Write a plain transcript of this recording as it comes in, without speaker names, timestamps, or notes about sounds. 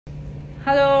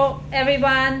Hello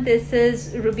everyone, this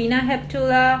is Rubina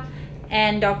Heptula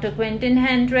and Dr. Quentin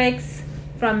Hendricks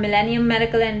from Millennium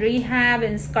Medical and Rehab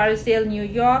in Scarsdale, New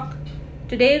York.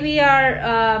 Today we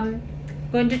are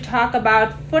going to talk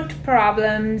about foot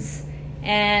problems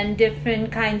and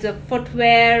different kinds of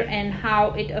footwear and how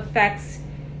it affects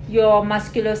your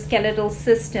musculoskeletal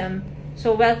system.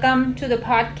 So welcome to the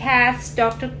podcast,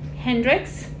 Dr.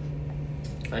 Hendricks.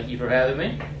 Thank you for having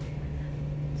me.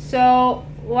 So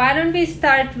why don't we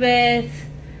start with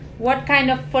what kind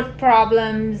of foot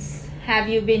problems have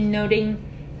you been noting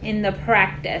in the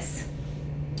practice?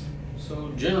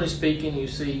 So generally speaking, you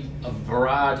see a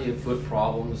variety of foot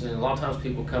problems, and a lot of times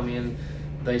people come in,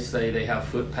 they say they have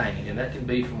foot pain, and that can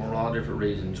be from a lot of different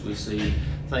reasons. We see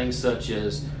things such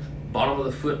as bottom of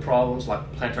the foot problems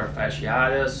like plantar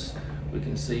fasciitis. We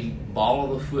can see ball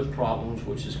of the foot problems,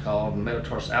 which is called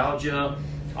metatarsalgia.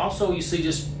 Also, you see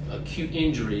just acute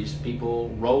injuries. People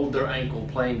rolled their ankle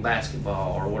playing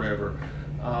basketball or whatever.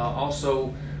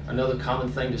 Also, another common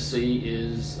thing to see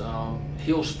is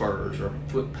heel spurs or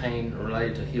foot pain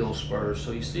related to heel spurs.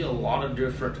 So you see a lot of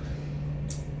different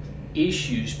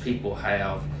issues people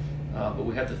have, but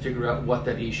we have to figure out what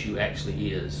that issue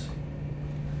actually is.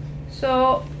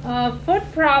 So foot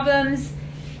problems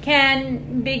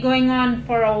can be going on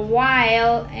for a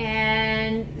while,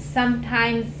 and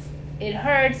sometimes it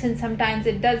hurts and sometimes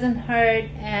it doesn't hurt,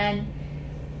 and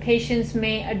patients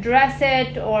may address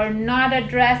it or not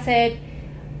address it.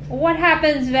 What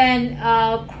happens when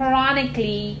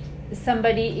chronically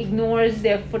somebody ignores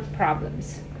their foot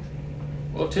problems?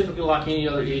 Well, typically like any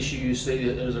other issue you see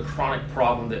that there's a chronic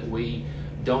problem that we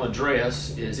don't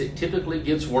address is it typically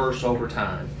gets worse over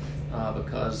time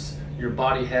because your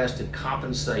body has to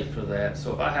compensate for that.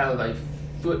 So if I have a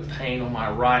foot pain on my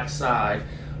right side,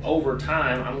 over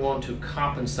time I'm going to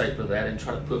compensate for that and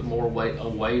try to put more weight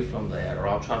away from that, or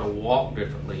I'll try to walk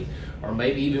differently, or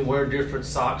maybe even wear different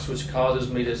socks, which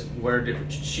causes me to wear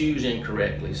different shoes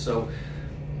incorrectly. So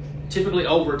typically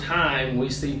over time we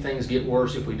see things get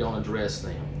worse if we don't address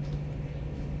them.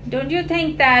 Don't you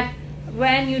think that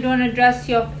when you don't address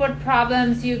your foot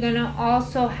problems, you're going to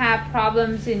also have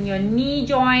problems in your knee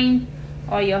joint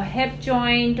or your hip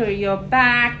joint or your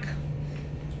back?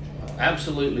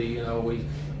 Absolutely.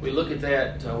 We look at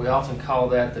that, we often call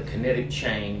that the kinetic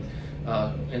chain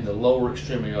in the lower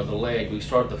extremity of the leg. We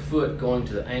start the foot going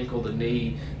to the ankle, the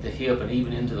knee, the hip, and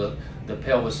even into the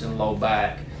pelvis and low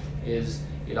back.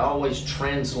 It always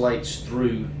translates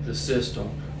through the system,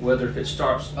 whether if it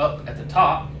starts up at the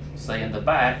top, say in the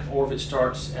back, or if it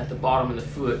starts at the bottom of the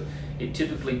foot, it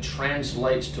typically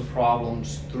translates to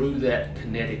problems through that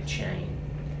kinetic chain.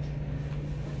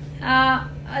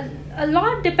 A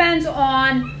lot depends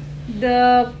on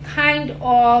the kind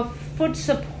of foot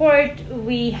support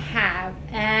we have,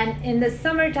 and in the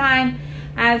summertime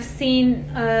I've seen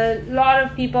a lot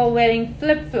of people wearing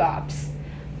flip-flops.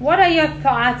 What are your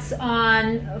thoughts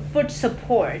on foot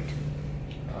support?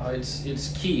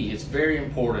 It's key. It's very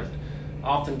important.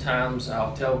 Oftentimes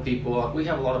I'll tell people, we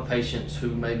have a lot of patients who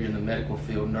maybe in the medical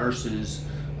field, nurses,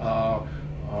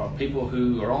 people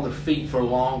who are on their feet for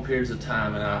long periods of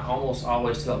time, and I almost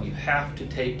always tell them you have to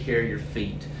take care of your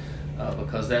feet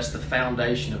because that's the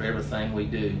foundation of everything we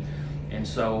do. And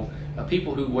so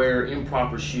people who wear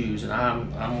improper shoes, and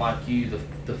I'm like you,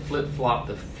 the flip-flop,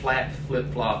 the flat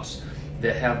flip-flops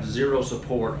that have zero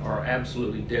support are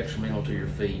absolutely detrimental to your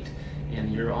feet,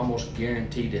 and you're almost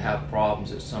guaranteed to have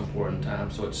problems at some point in time.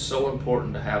 So it's so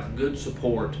important to have good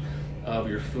support of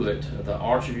your foot, the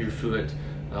arch of your foot,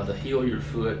 the heel of your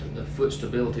foot, the foot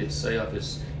stability itself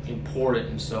is important,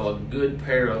 and so a good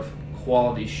pair of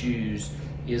quality shoes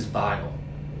is vital.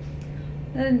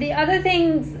 The other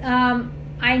things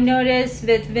I notice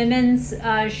with women's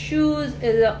shoes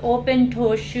is the open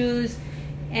toe shoes,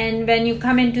 and when you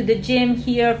come into the gym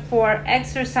here for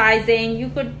exercising, you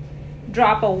could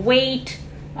drop a weight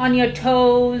on your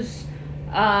toes.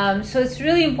 So it's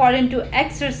really important to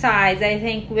exercise, I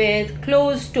think, with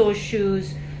closed toe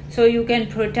shoes so you can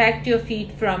protect your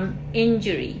feet from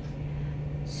injury.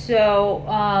 So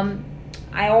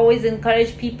I always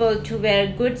encourage people to wear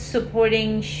good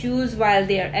supporting shoes while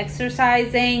they are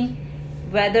exercising,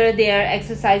 whether they are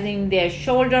exercising their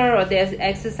shoulder or they're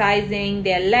exercising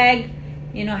their leg.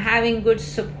 Having good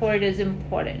support is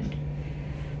important.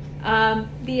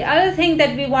 The other thing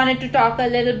that we wanted to talk a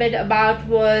little bit about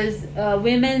was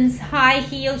women's high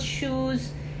heel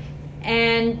shoes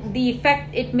and the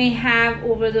effect it may have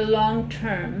over the long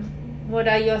term. What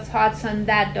are your thoughts on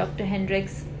that, Dr.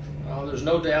 Hendricks? There's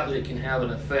no doubt that it can have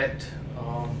an effect.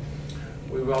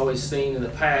 We've always seen in the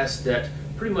past that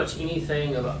pretty much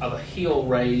anything of a heel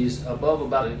raise above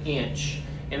about an inch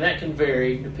and that can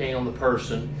vary depending on the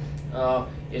person,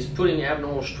 is putting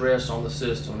abnormal stress on the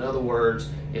system. In other words,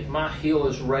 if my heel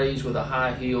is raised with a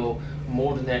high heel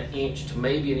more than that inch to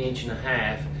maybe an inch and a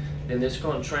half, then it's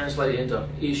going to translate into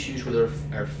issues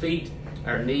with our feet,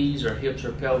 our knees, our hips,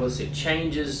 our pelvis. It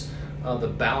changes the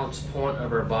balance point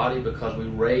of our body because we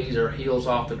raise our heels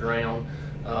off the ground.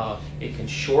 It can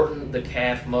shorten the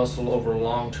calf muscle over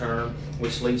long term,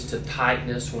 which leads to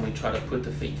tightness when we try to put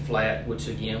the feet flat, which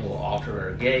again will alter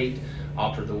our gait,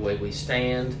 alter the way we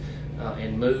stand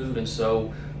and move. And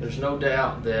so there's no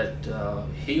doubt that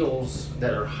heels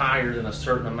that are higher than a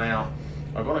certain amount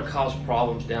are going to cause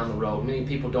problems down the road. Many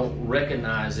people don't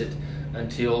recognize it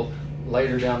until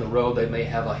later down the road. They may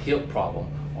have a hip problem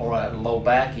or a low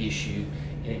back issue,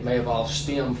 and it may have all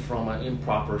stemmed from an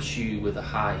improper shoe with a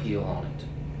high heel on it.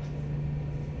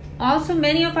 Also,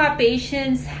 many of our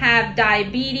patients have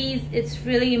diabetes. It's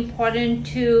really important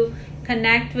to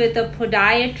connect with a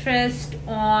podiatrist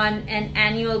on an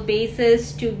annual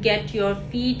basis to get your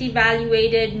feet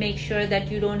evaluated, make sure that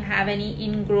you don't have any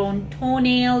ingrown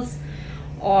toenails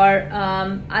or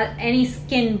any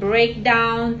skin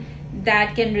breakdown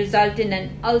that can result in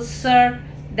an ulcer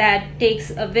that takes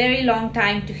a very long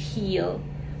time to heal.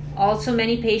 Also,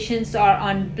 many patients are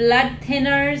on blood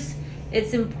thinners.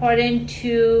 It's important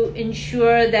to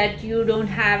ensure that you don't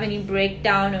have any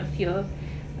breakdown of your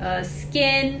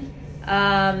skin,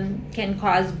 can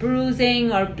cause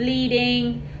bruising or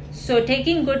bleeding. So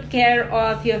taking good care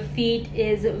of your feet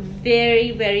is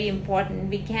very, very important.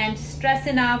 We can't stress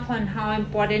enough on how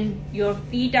important your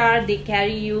feet are. They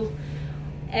carry you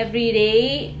every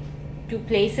day to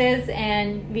places,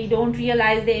 and we don't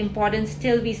realize the importance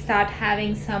till we start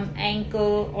having some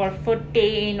ankle or foot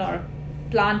pain or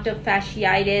plantar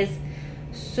fasciitis.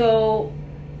 So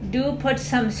do put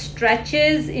some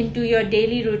stretches into your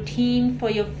daily routine for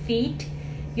your feet.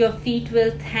 Your feet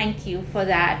will thank you for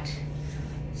that.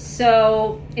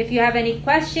 So if you have any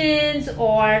questions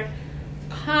or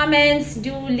comments,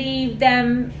 do leave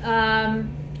them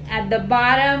at the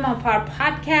bottom of our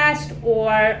podcast or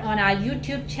on our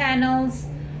YouTube channels,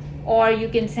 or you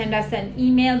can send us an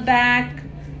email back.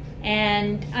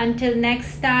 And until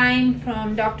next time,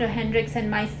 from Dr. Hendricks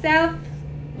and myself,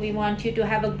 we want you to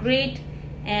have a great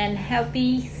and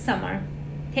healthy summer.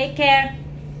 Take care.